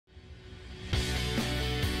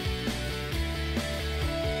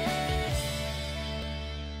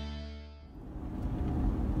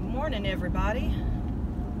morning, everybody.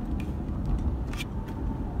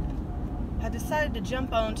 I decided to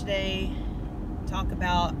jump on today, talk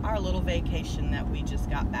about our little vacation that we just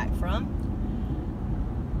got back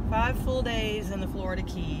from. 5 full days in the Florida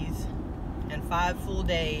Keys and 5 full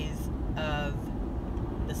days of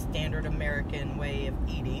the standard American way of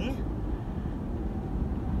eating.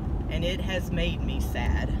 And it has made me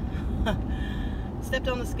sad. Stepped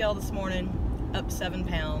on the scale this morning, up 7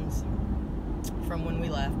 pounds from when we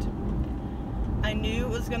left. I knew it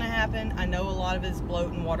was going to happen. I know a lot of it is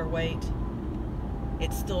bloat and water weight.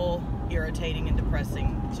 It's still irritating and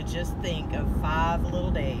depressing to just think of 5 little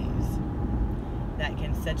days that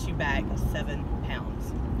can set you back 7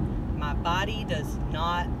 pounds. My body does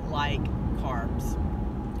not like carbs.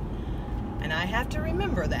 And I have to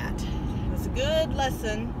remember that. It was a good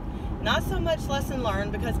lesson. Not so much lesson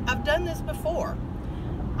learned because I've done this before.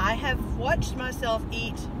 I have watched myself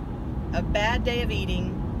eat a bad day of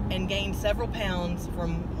eating and gain several pounds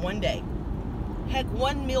from one day. Heck,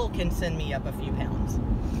 one meal can send me up a few pounds.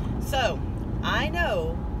 So I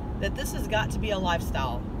know that this has got to be a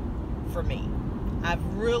lifestyle for me. I've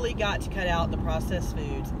really got to cut out the processed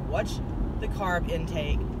foods, watch the carb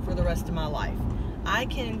intake for the rest of my life. I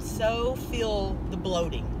can so feel the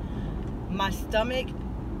bloating. My stomach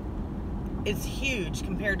is huge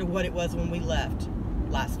compared to what it was when we left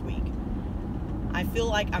last week. I feel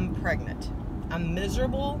like I'm pregnant. I'm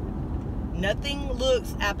miserable. Nothing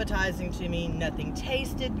looks appetizing to me. Nothing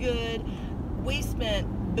tasted good. We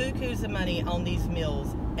spent bukus of money on these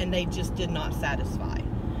meals and they just did not satisfy.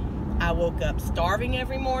 I woke up starving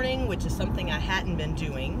every morning, which is something I hadn't been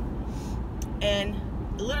doing, and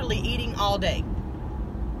literally eating all day.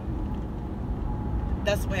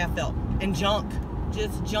 That's the way I felt. And junk.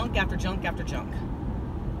 Just junk after junk after junk.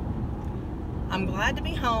 I'm glad to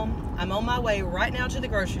be home. I'm on my way right now to the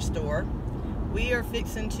grocery store. We are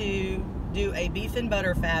fixing to do a beef and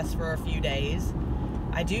butter fast for a few days.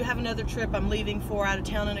 I do have another trip I'm leaving for out of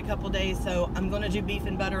town in a couple days, so I'm going to do beef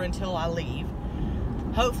and butter until I leave.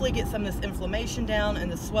 Hopefully get some of this inflammation down and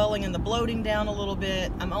the swelling and the bloating down a little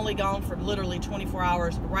bit. I'm only gone for literally 24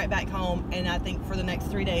 hours, right back home, and I think for the next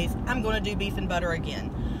 3 days, I'm going to do beef and butter again.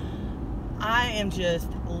 I am just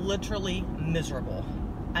literally miserable.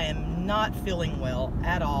 I am not feeling well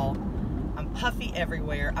at all. I'm puffy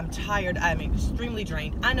everywhere. I'm tired. I'm extremely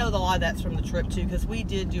drained. I know a lot of that's from the trip too, because we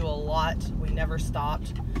did do a lot. We never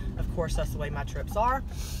stopped. Of course, that's the way my trips are.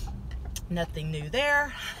 Nothing new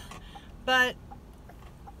there. But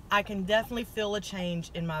I can definitely feel a change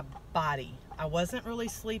in my body. I wasn't really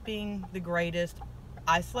sleeping the greatest.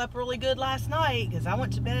 I slept really good last night because I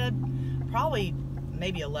went to bed probably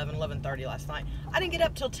maybe 11:30 last night. I didn't get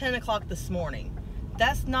up till 10 o'clock this morning.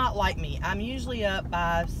 That's not like me. I'm usually up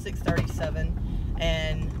by 6:37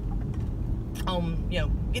 and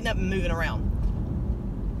getting up and moving around.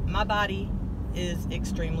 My body is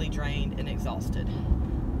extremely drained and exhausted.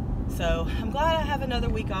 So I'm glad I have another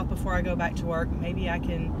week off before I go back to work. Maybe I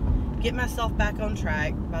can get myself back on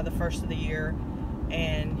track by the first of the year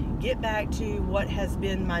and get back to what has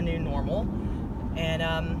been my new normal, and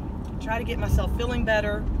try to get myself feeling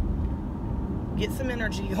better, get some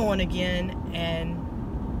energy going again, and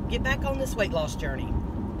get back on this weight loss journey.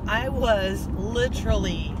 I was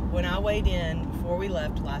literally, when I weighed in before we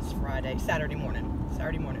left last Saturday morning,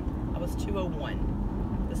 I was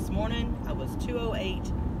 201. This morning, I was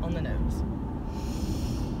 208 on the nose.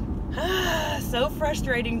 So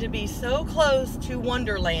frustrating to be so close to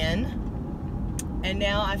Wonderland, and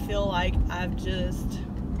now I feel like I've just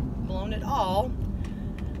blown it all.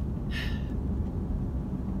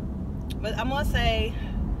 But I'm gonna say,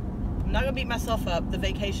 I'm not gonna beat myself up. The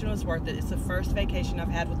vacation was worth it. It's the first vacation I've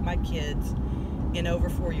had with my kids in over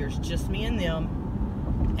 4 years, just me and them.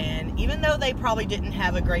 And even though they probably didn't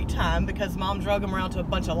have a great time because Mom drug them around to a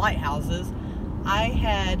bunch of lighthouses, I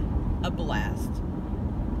had a blast.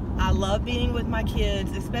 I love being with my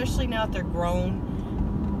kids, especially now that they're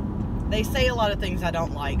grown. They say a lot of things I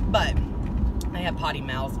don't like, but they have potty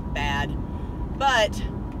mouths, bad. But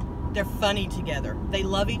they're funny together. They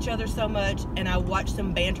love each other so much, and I watch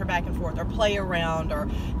them banter back and forth or play around, or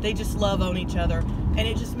they just love on each other, and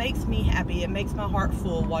it just makes me happy. It makes my heart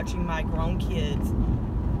full watching my grown kids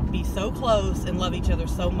be so close and love each other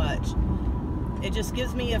so much. It just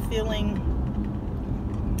gives me a feeling,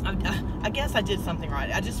 I guess I did something right.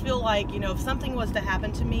 I just feel like, if something was to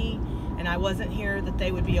happen to me and I wasn't here, that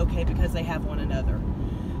they would be okay because they have one another.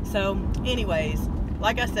 So anyways,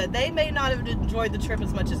 like I said, they may not have enjoyed the trip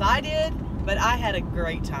as much as I did, but I had a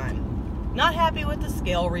great time. Not happy with the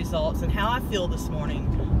scale results and how I feel this morning,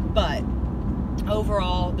 but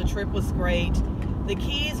overall, the trip was great. The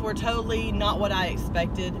Keys were totally not what I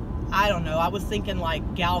expected. I don't know, I was thinking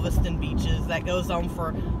like Galveston beaches that goes on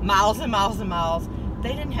for miles and miles and miles.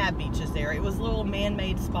 They didn't have beaches there. It was little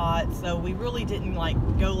man-made spots, so we really didn't like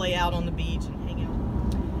go lay out on the beach and hang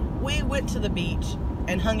out. We went to the beach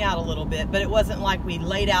and hung out a little bit, but it wasn't like we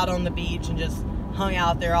laid out on the beach and just hung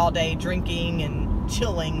out there all day drinking and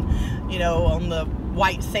chilling, you know, on the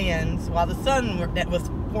white sands while the sun was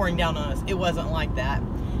pouring down on us. It wasn't like that.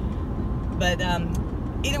 But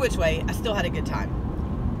either which way, I still had a good time.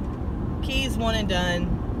 Keys one and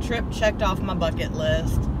done. Trip checked off my bucket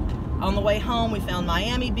list. On the way home, we found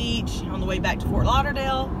Miami Beach. On the way back to Fort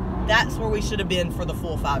Lauderdale, that's where we should have been for the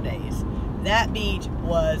full 5 days. That beach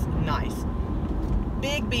was nice.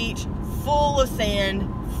 Big beach, full of sand,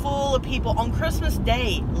 full of people on Christmas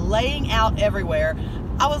Day, laying out everywhere.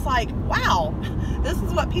 I was like, wow, this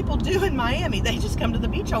is what people do in Miami. They just come to the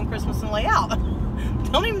beach on Christmas and lay out.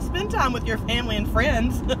 Don't even spend time with your family and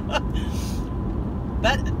friends.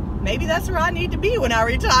 But maybe that's where I need to be when I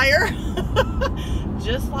retire.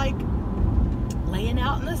 Just like laying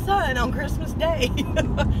out in the sun on Christmas Day.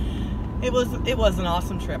 It was an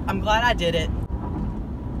awesome trip. I'm glad I did it.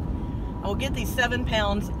 I will get these 7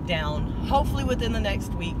 pounds down, hopefully within the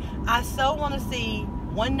next week. I so want to see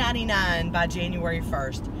 199 by January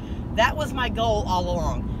 1st. That was my goal all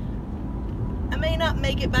along. I may not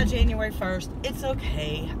make it by January 1st. It's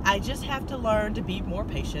okay. I just have to learn to be more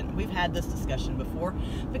patient. We've had this discussion before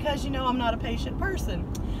because, you know, I'm not a patient person.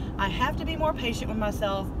 I have to be more patient with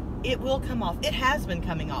myself. It will come off. It has been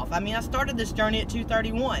coming off. I mean, I started this journey at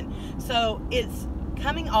 231. So it's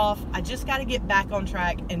coming off. I just got to get back on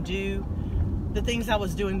track and do the things I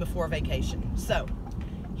was doing before vacation. So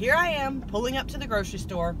here I am pulling up to the grocery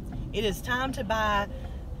store. It is time to buy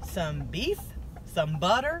some beef, some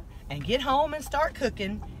butter, and get home and start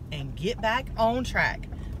cooking and get back on track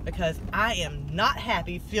because I am not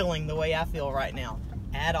happy feeling the way I feel right now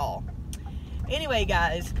at all. Anyway,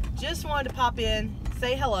 guys, just wanted to pop in,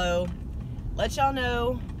 say hello, let y'all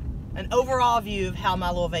know an overall view of how my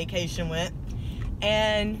little vacation went,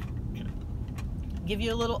 and give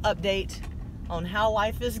you a little update on how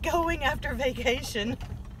life is going after vacation.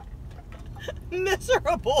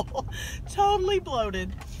 Miserable, totally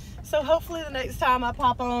bloated. So hopefully the next time I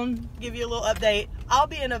pop on, give you a little update, I'll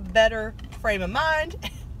be in a better frame of mind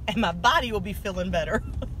and my body will be feeling better.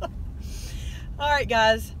 All right,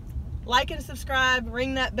 guys, like and subscribe,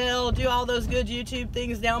 ring that bell, do all those good YouTube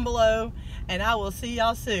things down below, and I will see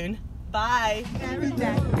y'all soon. Bye. Marry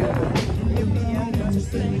that girl.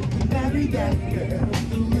 Marry that girl.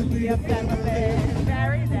 Be a family.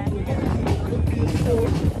 Marry that girl.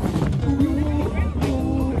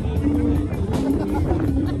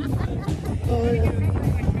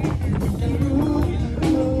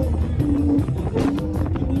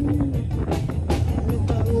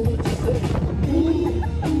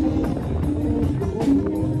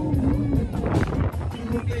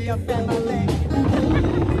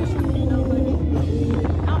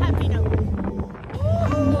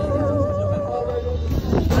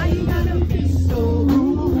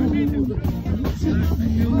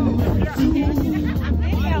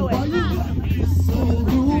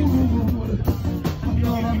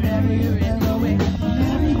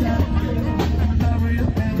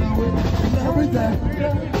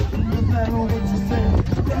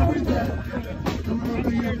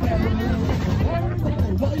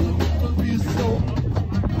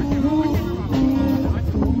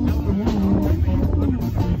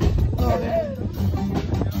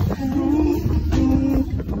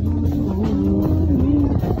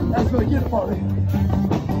 That's what you get for it.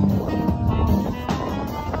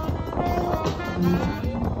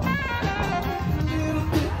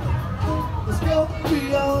 It's gonna be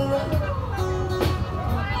alright.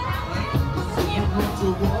 To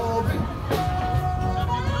worry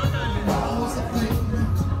about something.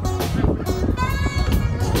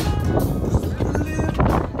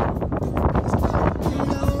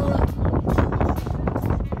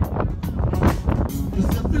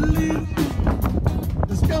 Just believe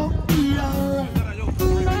it's gonna be alright.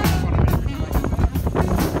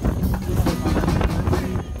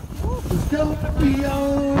 It's gonna be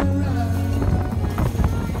alright.